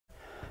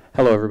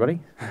Hello, everybody.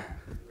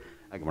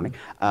 Good morning.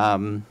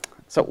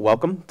 So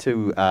welcome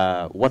to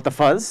What the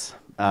Fuzz,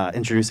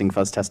 introducing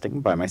fuzz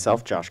testing by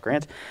myself, Josh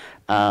Grant.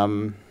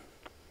 Oh,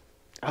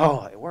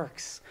 it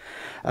works.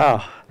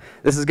 Oh,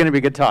 this is going to be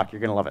a good talk.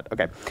 You're going to love it.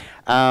 Okay.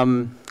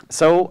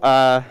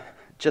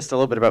 Just a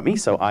little bit about me.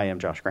 So I am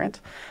Josh Grant.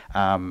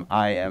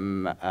 I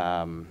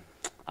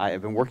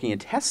have been working in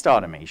test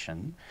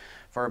automation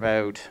for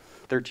about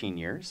 13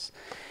 years.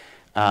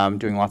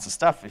 Doing lots of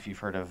stuff. If you've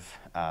heard of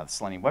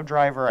Selenium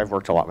WebDriver, I've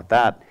worked a lot with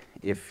that.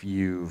 If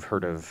you've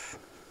heard of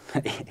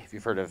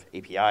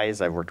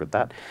APIs, I've worked with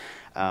that.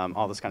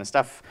 All this kind of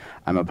stuff.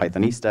 I'm a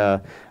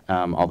Pythonista,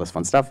 all this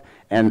fun stuff.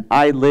 And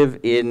I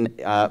live in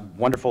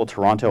wonderful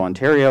Toronto,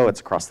 Ontario. It's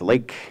across the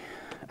lake.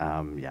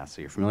 Yeah,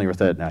 so you're familiar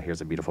with it. Now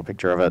here's a beautiful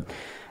picture of it.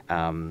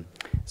 And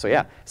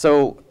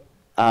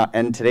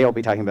today I'll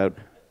be talking about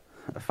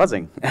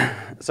fuzzing.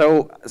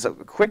 So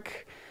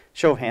quick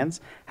show of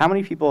hands. How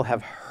many people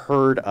have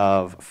heard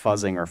of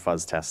fuzzing or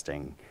fuzz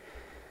testing?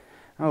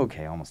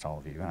 Okay, almost all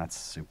of you. That's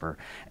super.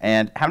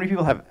 And how many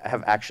people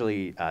have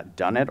actually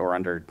done it or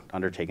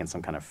undertaken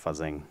some kind of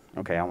fuzzing?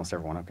 Okay, almost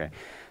everyone. Okay.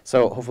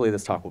 So hopefully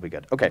this talk will be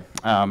good. Okay.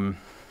 All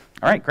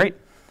right, great.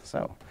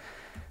 So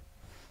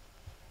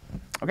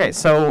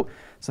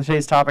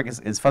today's topic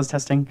is fuzz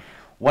testing.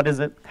 What is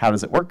it? How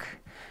does it work?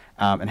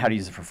 And how to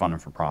use it for fun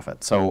and for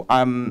profit. So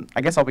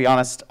I guess I'll be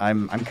honest,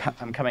 I'm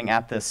coming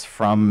at this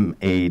from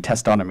a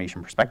test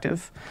automation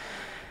perspective.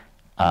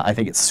 I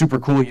think it's super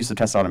cool use of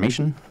test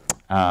automation.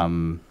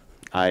 I'm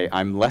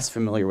less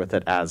familiar with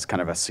it as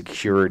kind of a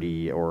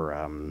security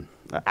or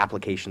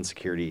application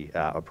security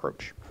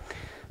approach.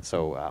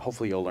 So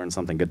hopefully you'll learn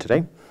something good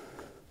today.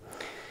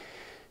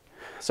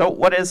 So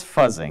what is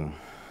fuzzing?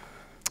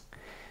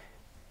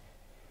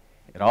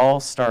 It all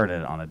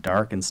started on a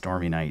dark and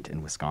stormy night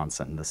in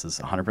Wisconsin. This is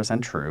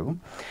 100% true.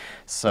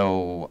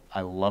 So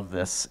I love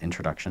this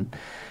introduction.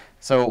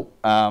 So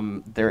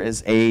there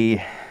is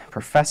a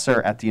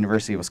professor at the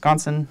University of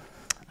Wisconsin,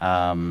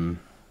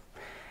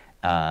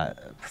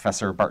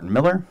 Professor Barton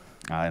Miller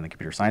in the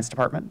computer science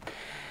department.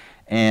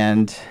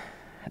 And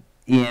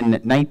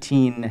in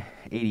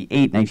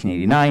 1988,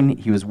 1989,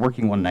 he was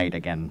working one night,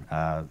 again,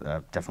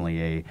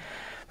 definitely a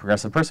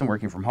progressive person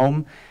working from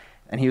home.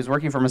 And he was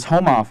working from his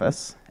home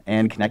office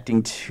and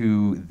connecting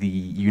to the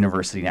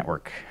university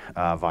network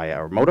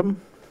via a modem,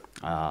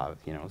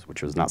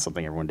 which was not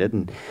something everyone did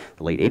in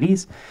the late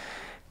 80s.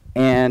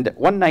 And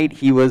one night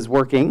he was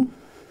working,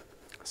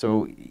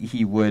 so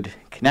he would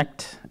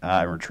connect,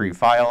 retrieve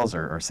files,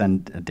 or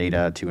send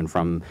data to and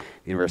from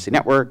the university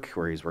network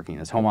where he's working in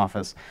his home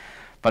office.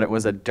 But it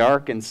was a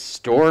dark and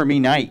stormy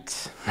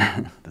night.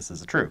 This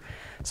is true.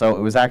 So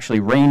it was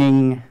actually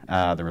raining.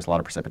 There was a lot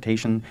of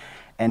precipitation.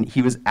 And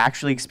he was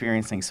actually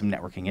experiencing some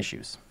networking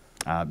issues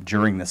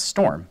during this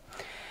storm.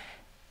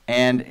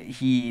 And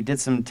he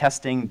did some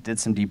testing, did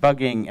some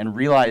debugging, and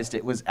realized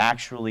it was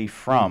actually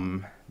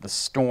from the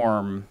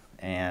storm,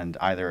 and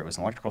either it was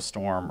an electrical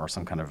storm or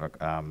some kind of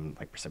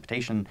like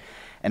precipitation,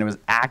 and it was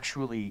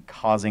actually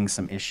causing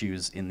some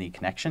issues in the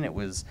connection. It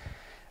was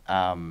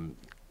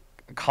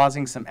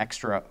causing some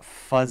extra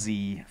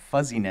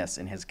fuzziness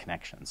in his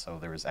connection. So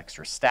there was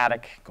extra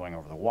static going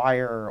over the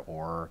wire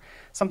or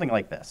something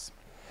like this.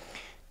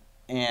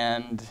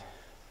 And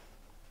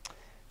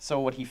so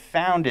what he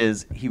found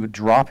is he would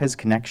drop his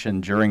connection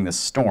during the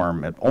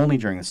storm, only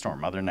during the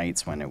storm. Other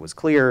nights when it was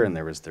clear and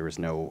there was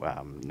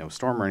no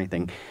storm or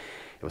anything,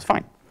 it was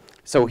fine.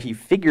 So he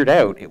figured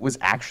out it was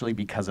actually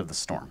because of the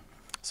storm.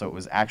 So it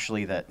was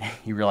actually that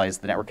he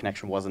realized the network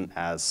connection wasn't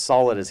as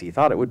solid as he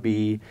thought it would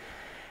be,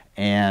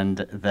 and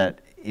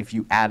that if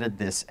you added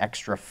this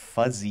extra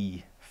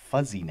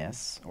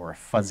fuzziness or a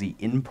fuzzy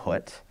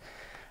input,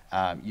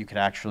 you could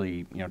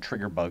actually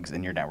trigger bugs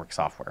in your network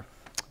software.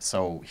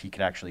 So he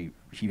actually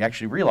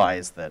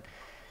realized that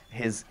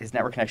his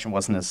network connection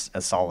wasn't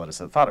as solid as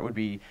he thought it would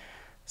be.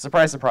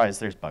 Surprise, surprise,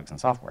 there's bugs in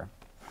software.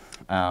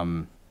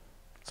 So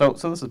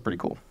this is pretty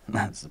cool.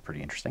 This is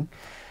pretty interesting.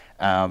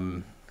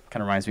 Kind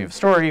of reminds me of a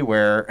story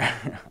where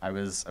I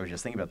was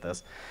just thinking about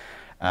this.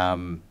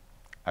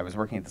 I was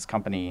working at this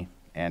company,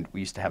 and we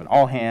used to have an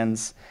all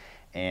hands,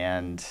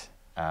 and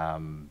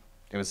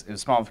it was a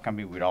small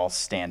company. We'd all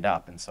stand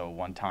up, and so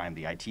one time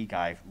the IT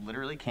guy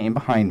literally came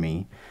behind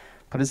me,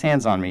 put his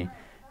hands on me,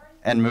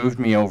 and moved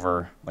me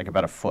over like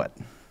about a foot,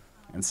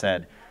 and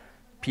said,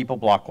 "People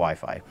block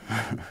Wi-Fi."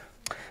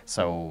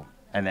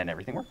 And then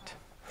everything worked.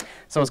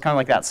 So it's kind of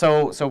like that.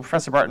 So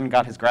Professor Barton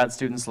got his grad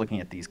students looking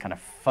at these kind of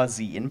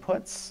fuzzy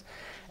inputs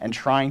and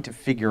trying to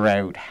figure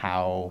out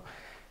how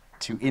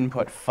to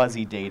input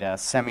fuzzy data,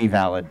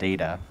 semi-valid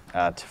data,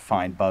 to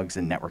find bugs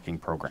in networking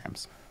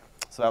programs.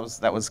 So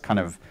that was kind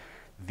of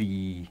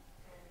the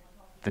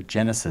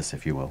genesis,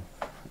 if you will,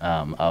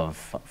 of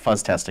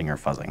fuzz testing or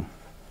fuzzing.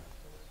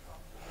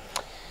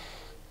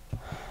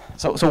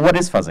 So what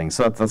is fuzzing?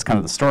 So that's kind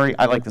of the story.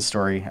 I like the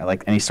story. I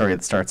like any story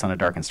that starts on a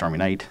dark and stormy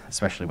night,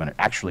 especially when it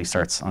actually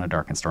starts on a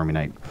dark and stormy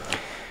night.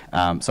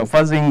 So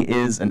fuzzing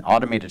is an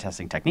automated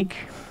testing technique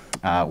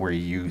where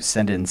you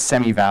send in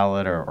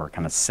semi-valid or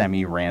kind of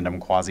semi-random,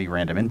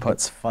 quasi-random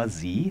inputs,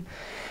 fuzzy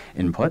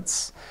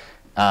inputs,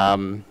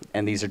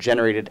 and these are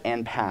generated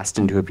and passed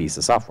into a piece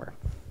of software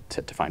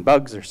to find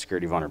bugs or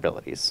security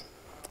vulnerabilities.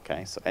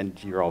 Okay, so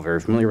and you're all very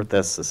familiar with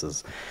this. This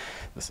is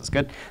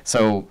good.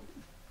 So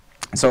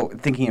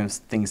thinking of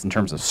things in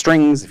terms of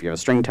strings, if you have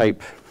a string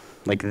type,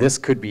 like this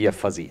could be a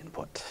fuzzy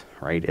input,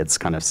 right? It's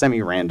kind of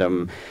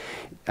semi-random.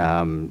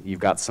 You've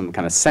got some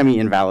kind of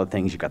semi-invalid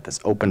things. You've got this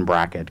open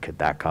bracket. Could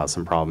that cause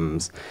some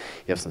problems?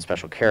 You have some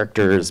special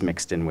characters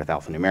mixed in with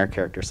alphanumeric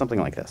characters, something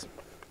like this.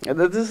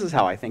 This is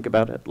how I think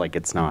about it. Like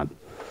it's not,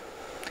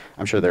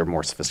 I'm sure there are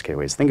more sophisticated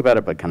ways to think about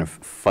it, but kind of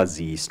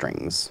fuzzy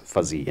strings,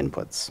 fuzzy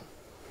inputs.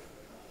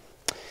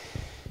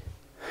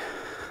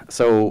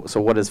 So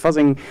what is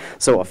fuzzing?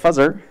 So a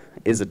fuzzer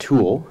is a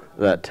tool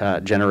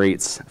that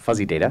generates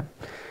fuzzy data.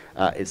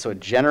 So it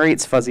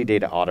generates fuzzy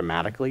data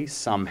automatically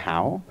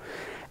somehow,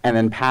 and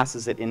then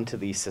passes it into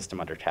the system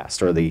under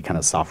test, or the kind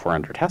of software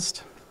under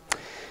test.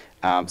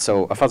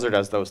 So a fuzzer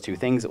does those two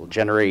things. It will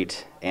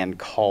generate and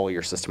call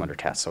your system under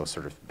test, so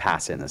sort of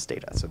pass in this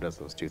data. So it does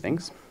those two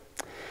things.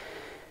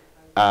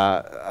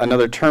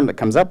 Another term that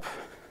comes up,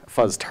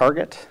 fuzz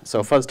target.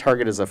 So fuzz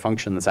target is a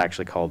function that's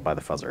actually called by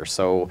the fuzzer.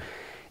 So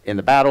in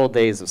the bad old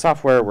days of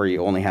software where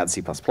you only had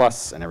C++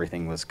 and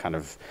everything was kind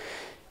of,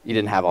 you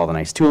didn't have all the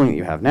nice tooling that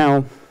you have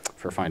now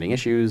for finding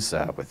issues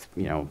with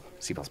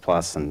C++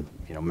 and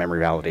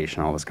memory validation,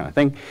 all this kind of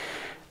thing,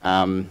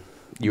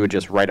 you would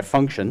just write a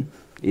function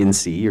in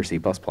C or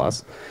C++,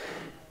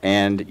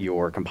 and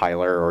your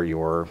compiler or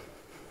your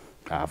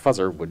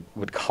fuzzer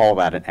would call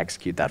that and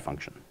execute that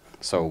function.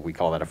 So we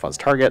call that a fuzz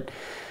target.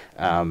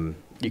 You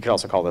could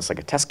also call this like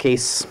a test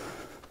case.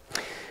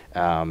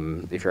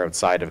 If you're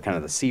outside of kind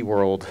of the C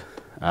world,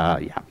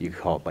 yeah, you could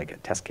call it like a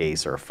test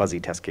case or a fuzzy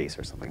test case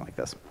or something like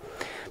this.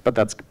 But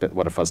that's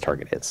what a fuzz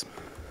target is.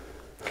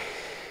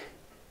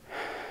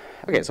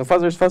 Okay, so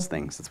fuzzers fuzz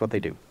things. That's what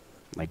they do.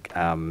 Like,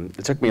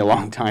 it took me a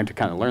long time to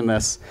kind of learn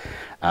this.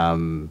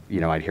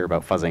 I'd hear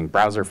about fuzzing,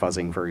 browser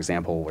fuzzing, for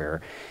example,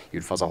 where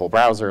you'd fuzz a whole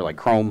browser, like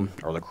Chrome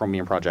or the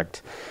Chromium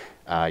project.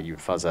 You'd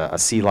fuzz a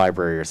C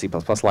library or C++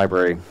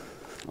 library.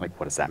 Like,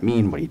 what does that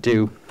mean? What do you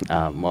do?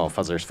 Well,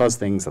 fuzzers fuzz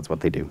things. That's what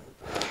they do.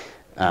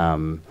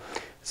 And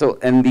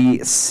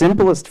the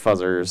simplest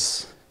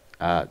fuzzers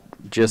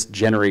just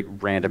generate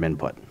random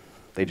input.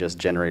 They just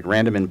generate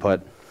random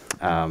input,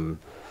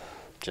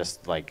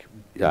 just like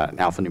an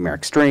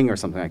alphanumeric string or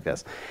something like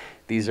this.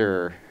 These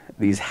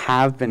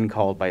have been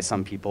called by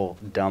some people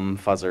dumb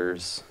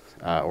fuzzers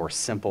or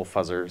simple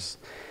fuzzers.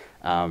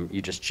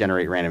 You just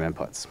generate random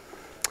inputs.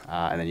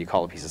 And then you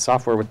call a piece of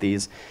software with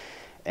these,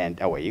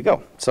 and away you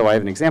go. So I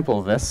have an example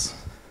of this.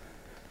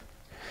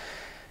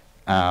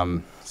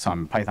 So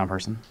I'm a Python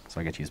person,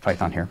 so I get to use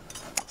Python here.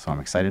 So I'm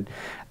excited.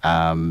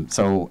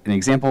 So an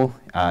example,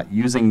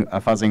 using a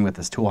fuzzing with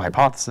this tool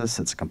hypothesis.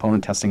 It's a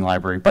component testing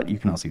library, but you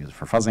can also use it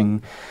for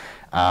fuzzing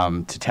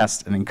to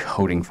test an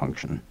encoding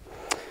function.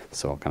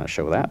 So I'll kind of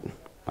show that,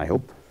 I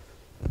hope.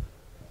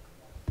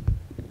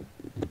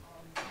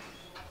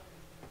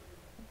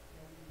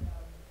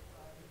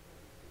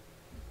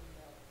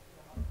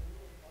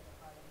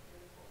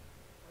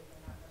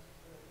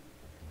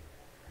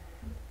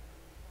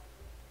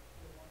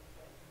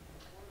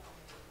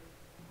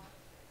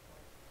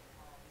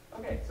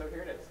 Okay, so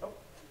here it is. Oh.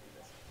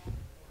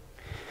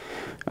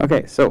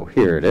 Okay, so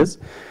here it is.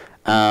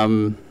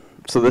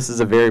 So this is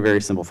a very, very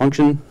simple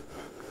function.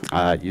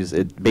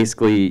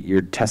 Basically,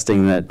 you're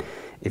testing that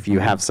if you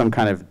have some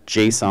kind of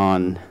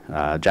JSON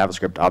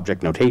JavaScript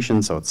object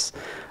notation, so it's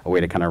a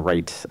way to kind of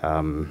write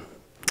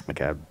like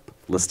a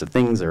list of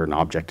things or an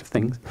object of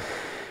things.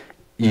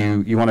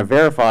 You want to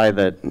verify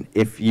that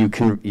if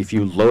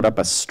you load up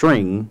a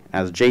string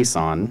as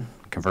JSON,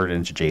 convert it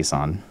into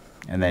JSON,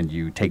 and then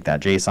you take that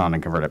JSON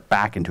and convert it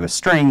back into a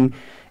string,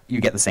 you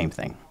get the same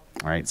thing.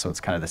 All right, so it's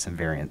kind of this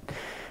invariant.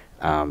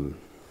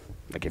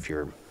 Like if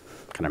you're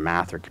kind of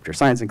math or computer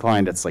science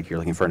inclined, it's like you're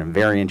looking for an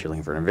invariant, you're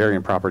looking for an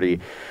invariant property.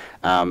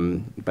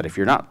 But if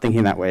you're not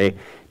thinking that way,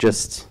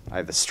 just I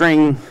have a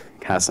string,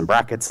 has some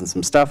brackets and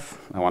some stuff.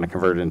 I want to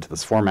convert it into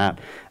this format.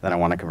 Then I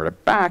want to convert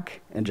it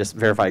back and just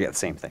verify I get the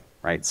same thing,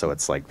 right? So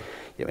it's like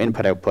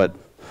input, output,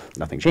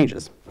 nothing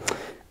changes.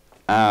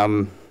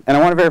 And I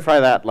want to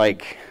verify that,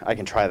 like, I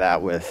can try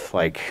that with,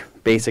 like,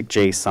 basic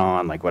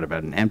JSON. Like, what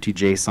about an empty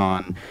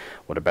JSON?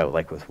 What about,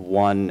 like, with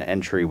one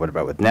entry? What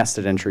about with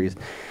nested entries?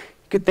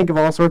 You could think of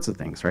all sorts of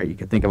things, right? You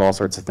could think of all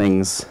sorts of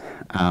things,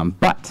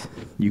 but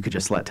you could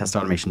just let test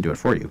automation do it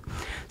for you.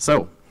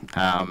 So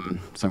I'm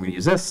going to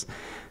use this.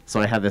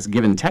 So I have this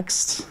given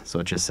text. So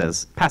it just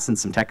says, pass in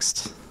some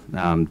text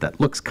that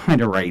looks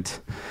kind of right,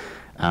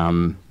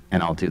 and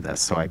I'll do this.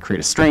 So I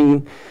create a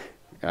string,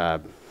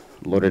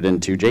 load it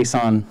into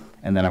JSON,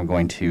 and then I'm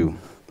going to,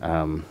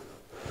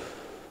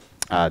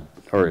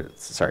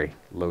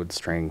 load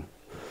string.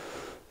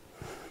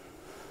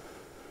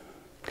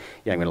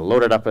 Yeah, I'm going to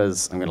load it up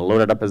as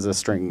a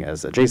string,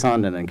 as a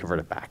JSON, and then convert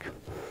it back.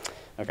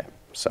 Okay,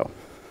 so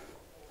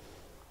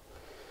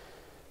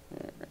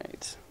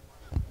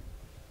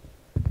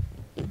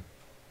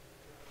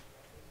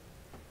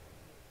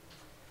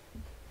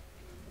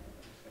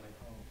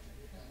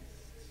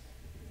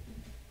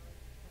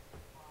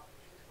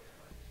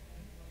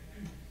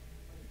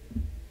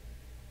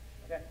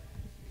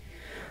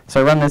So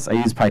I run this, I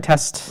use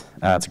PyTest.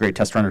 It's a great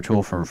test runner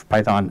tool for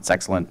Python. It's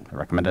excellent, I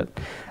recommend it.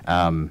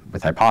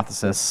 With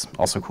Hypothesis,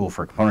 also cool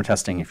for component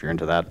testing if you're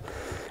into that.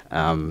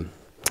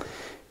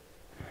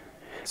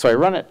 So I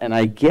run it and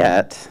I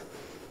get,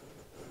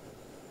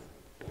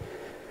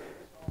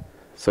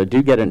 so I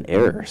do get an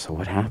error. So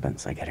what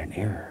happens? I get an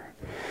error.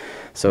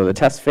 So the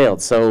test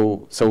failed.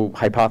 So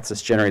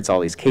Hypothesis generates all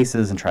these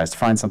cases and tries to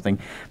find something,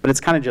 but it's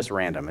kind of just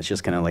random. It's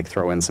just going to like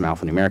throw in some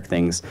alphanumeric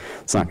things.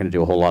 It's not going to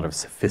do a whole lot of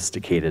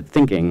sophisticated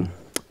thinking,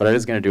 but it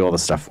is going to do all the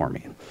stuff for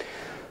me.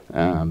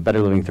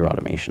 Better living through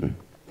automation.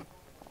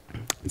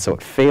 And so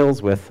it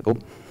fails with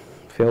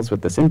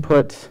this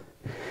input.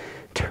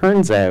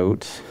 Turns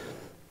out,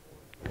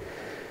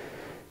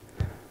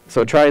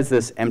 so it tries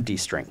this empty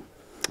string.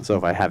 So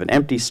if I have an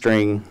empty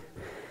string,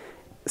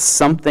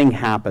 something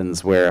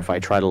happens where if I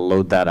try to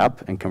load that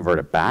up and convert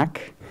it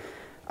back,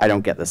 I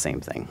don't get the same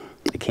thing.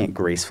 I can't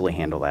gracefully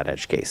handle that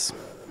edge case.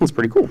 That's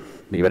pretty cool.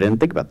 Maybe I didn't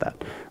think about that,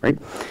 right?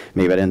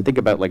 Maybe I didn't think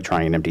about like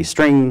trying an empty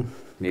string.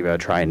 Maybe I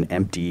try an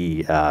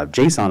empty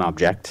JSON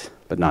object,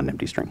 but not an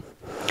empty string.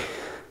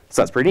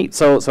 So that's pretty neat.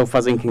 So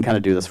fuzzing can kind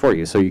of do this for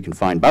you. So you can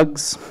find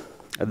bugs.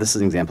 This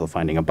is an example of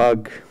finding a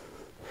bug.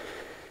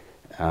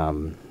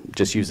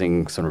 Just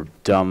using sort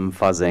of dumb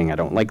fuzzing. I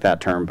don't like that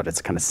term, but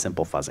it's kind of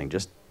simple fuzzing,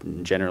 just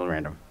generally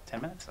random.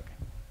 10 minutes? Okay.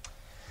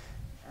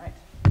 All right.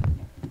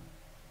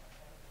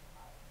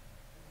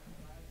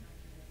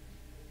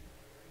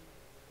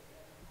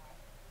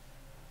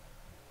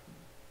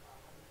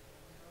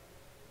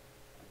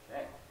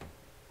 Okay.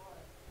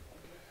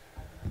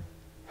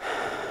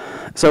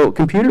 So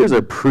computers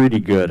are pretty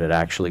good at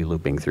actually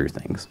looping through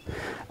things.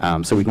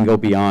 So we can go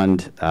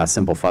beyond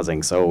simple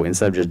fuzzing. So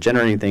instead of just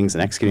generating things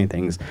and executing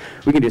things,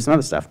 we can do some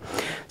other stuff.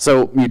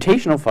 So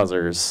mutational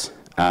fuzzers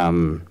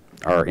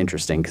are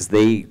interesting because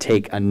they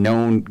take a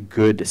known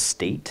good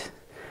state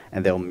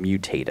and they'll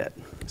mutate it.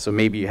 So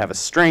maybe you have a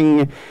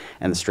string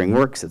and the string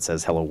works. It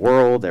says hello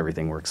world,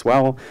 everything works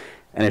well.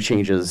 And it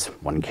changes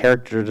one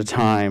character at a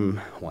time,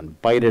 one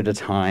byte at a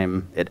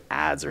time. It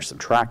adds or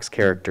subtracts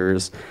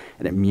characters,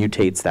 and it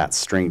mutates that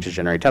string to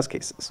generate test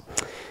cases.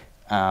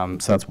 So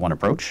that's one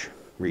approach,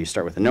 where you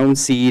start with a known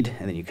seed,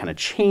 and then you kind of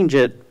change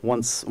it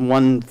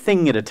one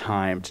thing at a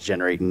time to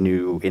generate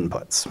new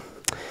inputs.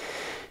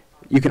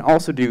 You can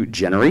also do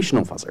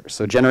generational fuzzers.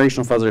 So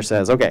generational fuzzer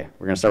says, okay,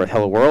 we're going to start with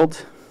hello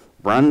world,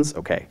 runs,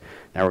 okay.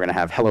 Now we're going to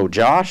have hello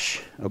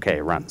Josh,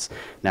 okay, runs.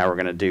 Now we're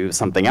going to do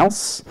something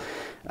else.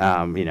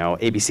 You know,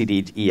 A, B, C,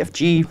 D, E, F,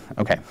 G,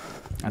 okay.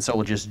 And so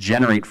we'll just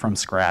generate from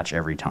scratch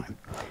every time.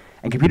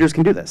 And computers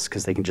can do this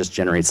because they can just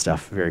generate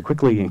stuff very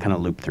quickly and kind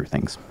of loop through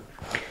things.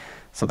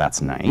 So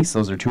that's nice.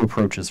 Those are two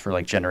approaches for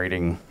like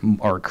generating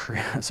or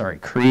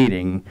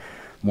creating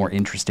more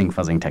interesting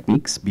fuzzing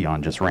techniques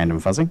beyond just random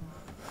fuzzing.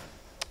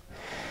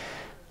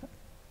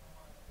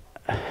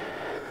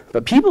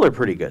 But people are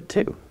pretty good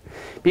too.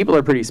 People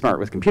are pretty smart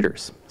with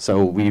computers.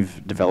 So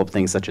we've developed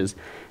things such as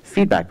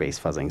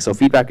feedback-based fuzzing. So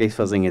feedback-based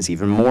fuzzing is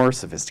even more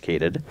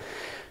sophisticated,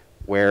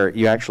 where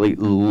you actually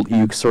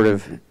you sort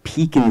of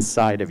peek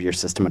inside of your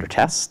system under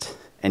test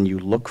and you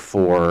look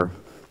for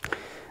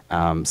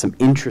some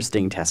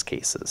interesting test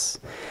cases.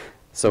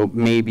 So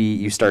maybe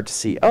you start to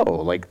see, oh,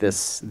 like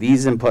these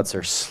inputs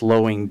are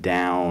slowing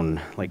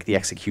down like the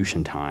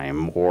execution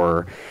time,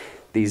 or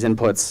these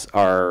inputs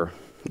are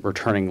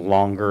returning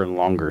longer and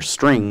longer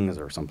strings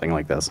or something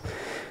like this.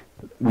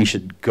 We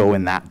should go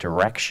in that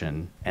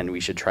direction and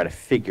we should try to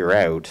figure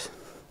out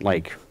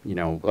like, you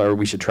know, or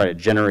we should try to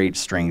generate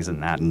strings in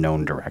that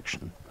known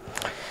direction.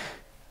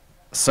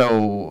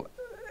 So,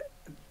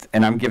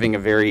 and I'm giving a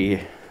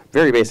very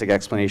basic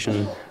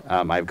explanation.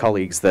 I have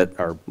colleagues that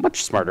are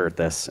much smarter at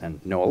this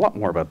and know a lot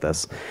more about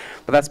this,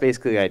 but that's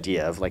basically the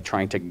idea of like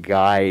trying to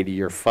guide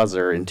your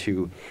fuzzer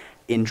into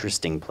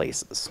interesting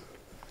places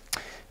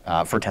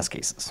for test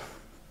cases.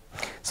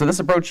 So this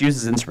approach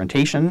uses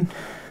instrumentation.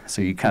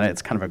 So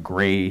it's kind of a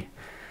gray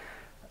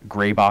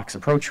box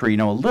approach where you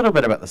know a little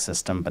bit about the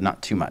system, but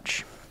not too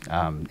much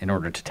in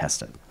order to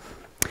test it.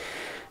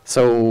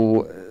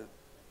 So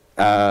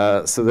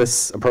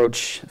this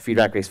approach,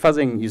 feedback-based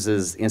fuzzing,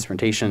 uses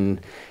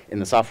instrumentation in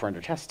the software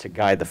under test to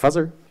guide the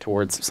fuzzer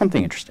towards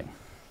something interesting.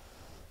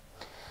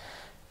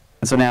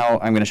 And so now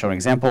I'm going to show an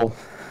example.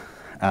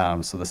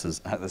 So this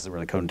is where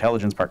the code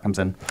intelligence part comes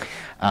in.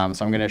 So I'm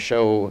going to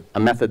show a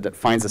method that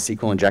finds a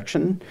SQL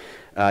injection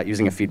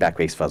using a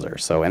feedback-based fuzzer.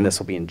 So, and this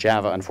will be in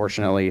Java,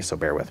 unfortunately, so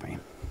bear with me.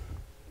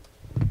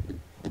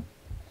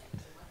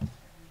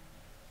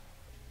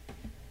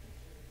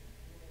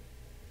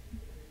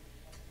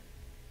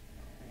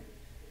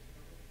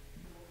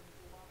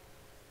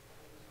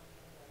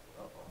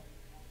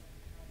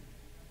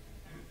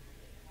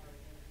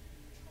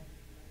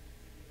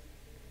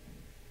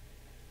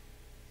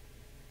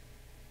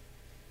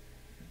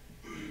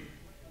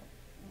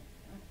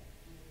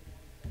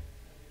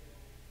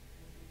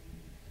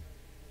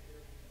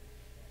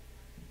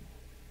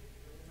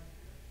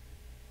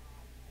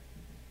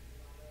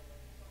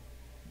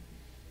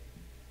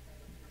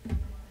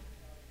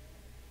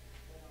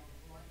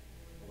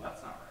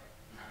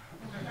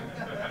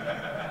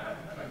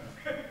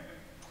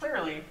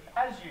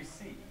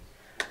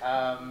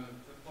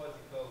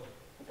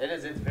 It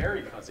is. It's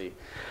very fuzzy.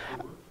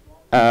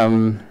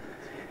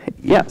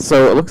 Yeah,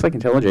 so it looks like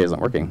IntelliJ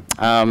isn't working.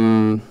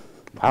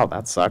 Wow,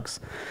 that sucks.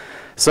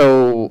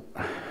 So,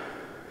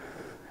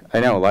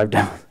 I know, live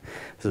demo,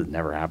 this has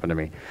never happened to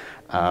me.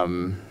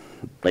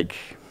 Like,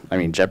 I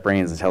mean,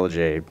 JetBrains,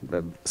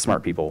 IntelliJ,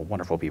 smart people,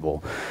 wonderful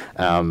people.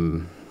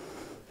 In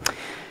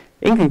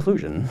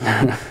conclusion,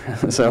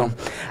 so,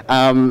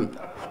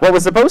 what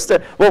was supposed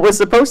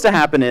to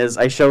happen is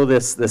I show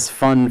this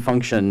fun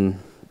function.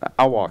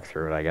 I'll walk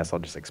through it, I guess. I'll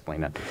just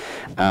explain it.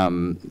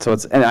 So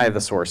it's, and I have the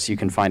source. You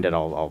can find it.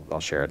 I'll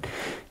share it.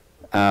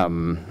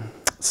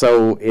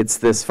 So it's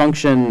this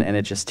function, and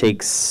it just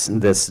takes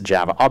this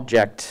Java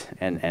object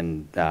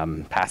and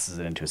passes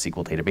it into a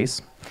SQL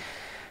database.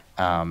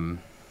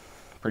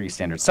 Pretty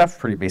standard stuff,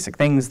 pretty basic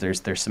things.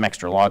 There's some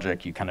extra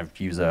logic. You kind of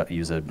use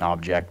an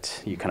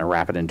object. You kind of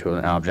wrap it into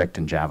an object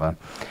in Java.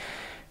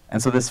 And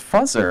so this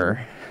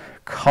fuzzer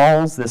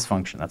calls this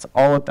function. That's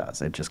all it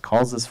does. It just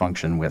calls this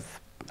function with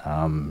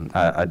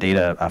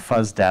a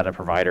fuzz data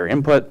provider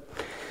input.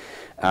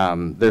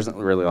 There's not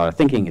really a lot of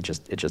thinking. It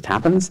just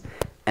happens,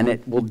 and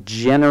it will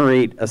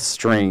generate a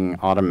string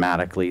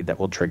automatically that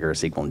will trigger a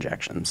SQL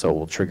injection. So it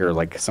will trigger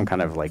like some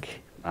kind of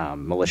like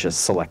malicious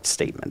select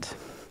statement,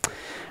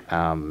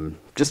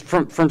 just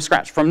from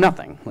scratch, from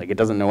nothing. Like it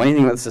doesn't know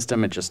anything about the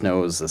system. It just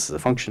knows this is a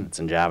function. It's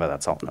in Java.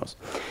 That's all it knows.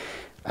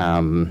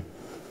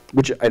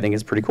 Which I think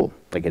is pretty cool.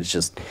 Like it's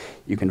just,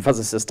 you can fuzz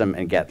a system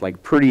and get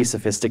like pretty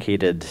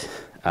sophisticated,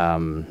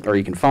 or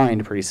you can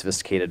find pretty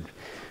sophisticated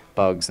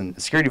bugs and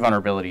security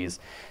vulnerabilities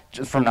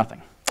just from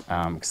nothing.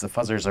 Because the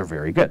fuzzers are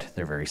very good.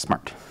 They're very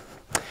smart.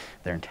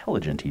 They're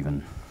intelligent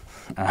even.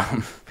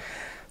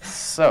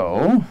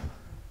 So,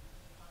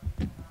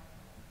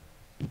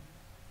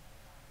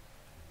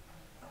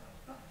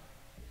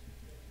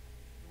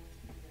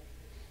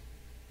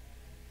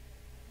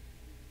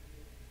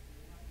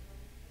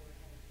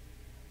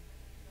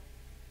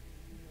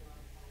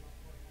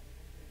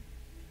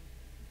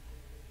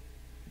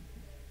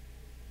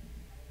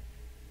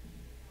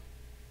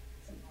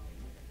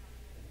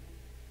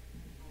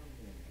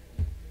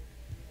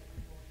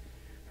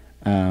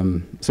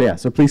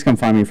 so please come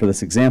find me for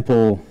this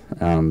example.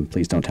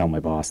 Please don't tell my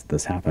boss that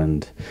this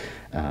happened.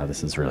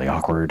 This is really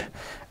awkward.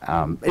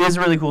 It is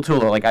a really cool tool,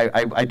 though. Like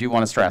I do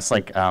want to stress,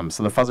 like,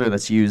 so the fuzzer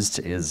that's used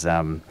is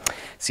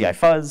CI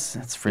Fuzz.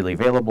 It's freely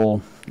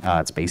available.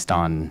 It's based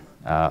on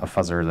a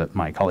fuzzer that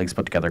my colleagues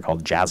put together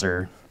called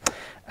Jazzer.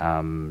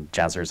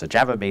 Jazzer is a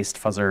Java-based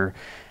fuzzer.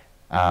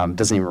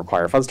 Doesn't even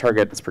require a fuzz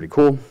target. It's pretty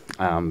cool.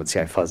 But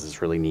CI Fuzz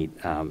is really neat.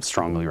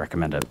 Strongly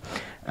recommend it.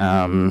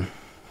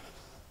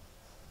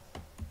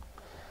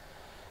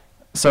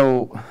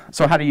 So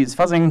how to use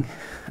fuzzing?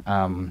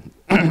 Kind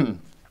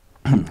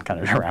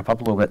of to wrap up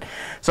a little bit.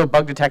 So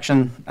bug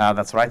detection,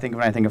 that's what I think of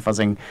when I think of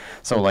fuzzing.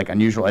 So like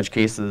unusual edge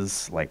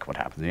cases, like what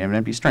happens when you have an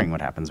empty string? What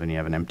happens when you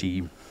have an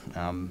empty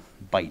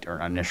byte or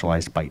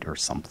uninitialized byte or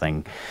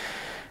something?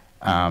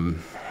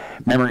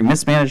 Memory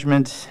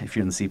mismanagement. If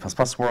you're in the C++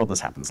 world,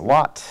 this happens a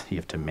lot. You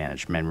have to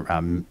manage memory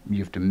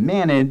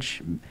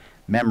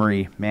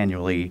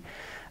manually.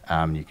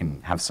 You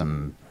can have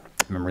some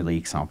memory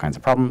leaks and all kinds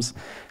of problems.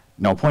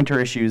 Null pointer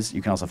issues.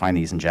 You can also find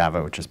these in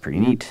Java, which is pretty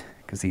neat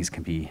because these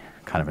can be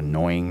kind of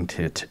annoying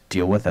to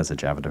deal with as a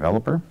Java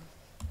developer.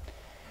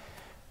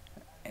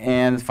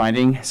 And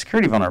finding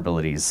security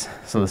vulnerabilities.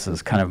 So this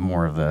is kind of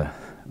more of the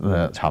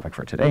topic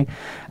for today.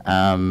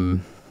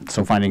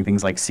 So finding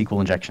things like SQL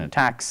injection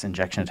attacks,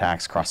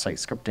 cross-site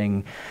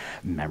scripting,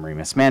 memory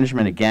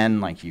mismanagement. Again,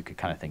 like you could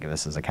kind of think of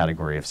this as a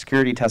category of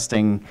security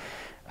testing.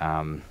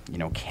 You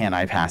know, can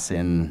I pass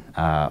in,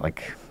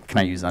 can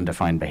I use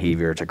undefined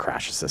behavior to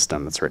crash a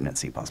system that's written in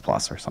C++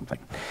 or something?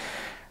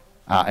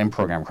 And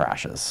program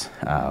crashes,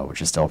 which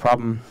is still a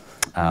problem.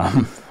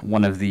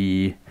 One of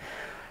the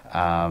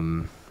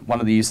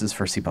uses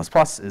for C++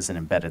 is in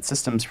embedded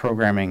systems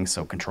programming,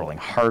 so controlling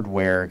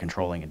hardware,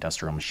 controlling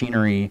industrial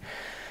machinery.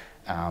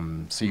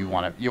 So you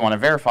want to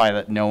verify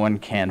that no one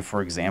can,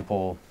 for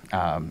example,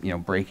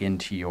 break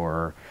into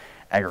your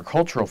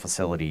agricultural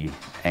facility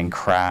and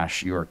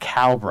crash your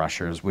cow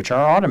brushers, which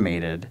are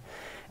automated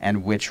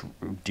and which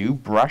do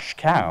brush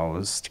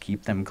cows to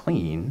keep them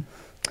clean,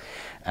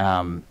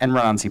 and run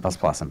on C++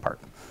 in part.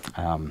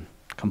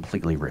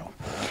 Completely real.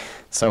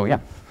 So yeah.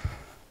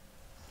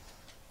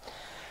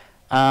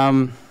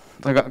 I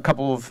got a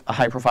couple of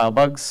high-profile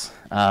bugs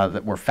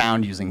that were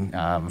found using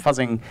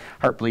fuzzing.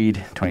 Heartbleed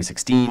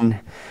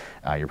 2016.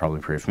 You're probably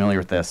pretty familiar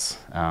with this.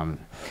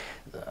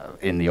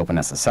 In the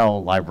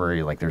OpenSSL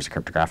library, like there's a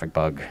cryptographic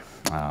bug,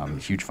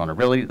 huge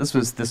vulnerability. This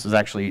was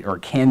actually, or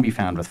can be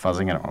found with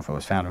fuzzing. I don't know if it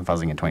was found in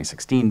fuzzing in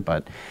 2016,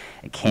 but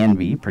it can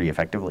be pretty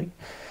effectively.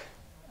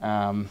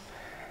 And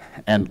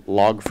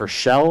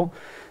log4shell,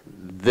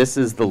 this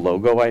is the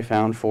logo I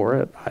found for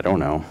it. I don't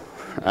know.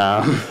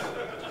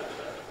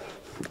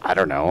 I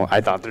don't know.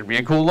 I thought there'd be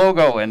a cool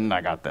logo, and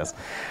I got this.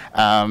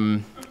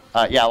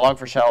 Yeah,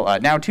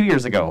 log4shell. Now, 2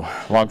 years ago,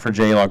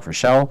 log4j,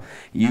 log4shell,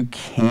 you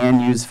can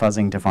use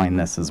fuzzing to find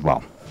this as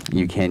well.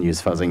 You can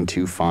use fuzzing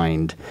to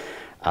find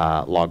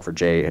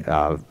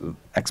log4j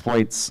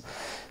exploits.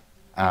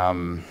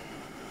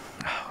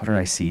 What did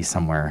I see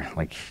somewhere?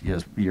 Like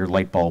your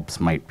light bulbs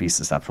might be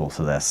susceptible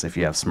to this if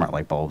you have smart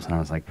light bulbs. And I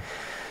was like,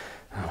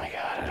 oh my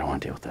God, I don't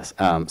want to deal with this.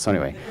 So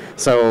anyway,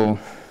 so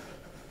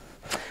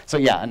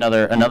yeah,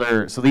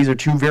 so these are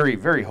two very,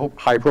 very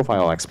high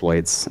profile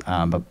exploits,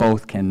 but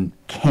both can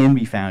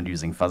be found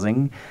using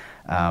fuzzing,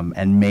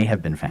 and may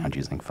have been found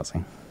using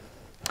fuzzing.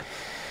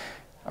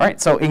 All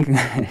right, so in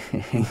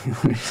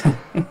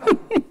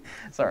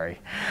sorry.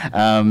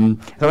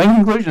 So in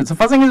conclusion, so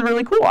fuzzing is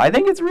really cool. I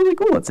think it's really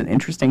cool. It's an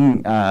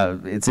interesting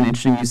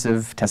use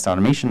of test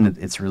automation.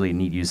 It's really a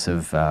neat use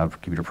of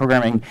computer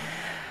programming.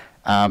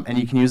 And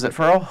you can use it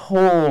for a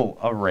whole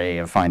array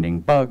of finding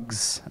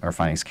bugs or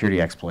finding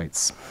security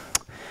exploits.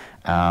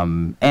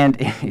 And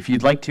if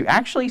you'd like to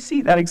actually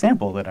see that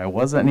example that I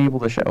wasn't able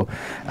to show,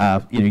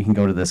 you can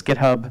go to this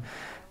GitHub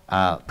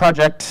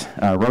project,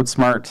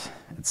 RoadSmart.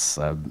 It's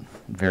a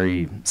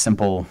very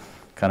simple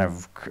kind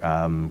of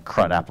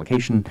CRUD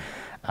application.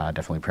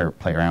 Definitely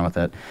play around with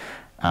it.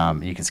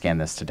 You can scan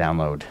this to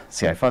download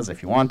CI Fuzz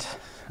if you want,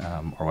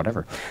 or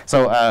whatever.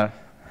 So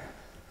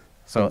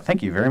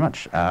thank you very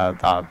much.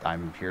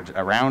 I'm here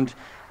around.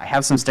 I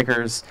have some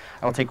stickers.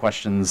 I will take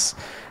questions.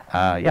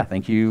 Yeah,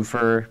 thank you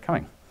for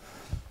coming.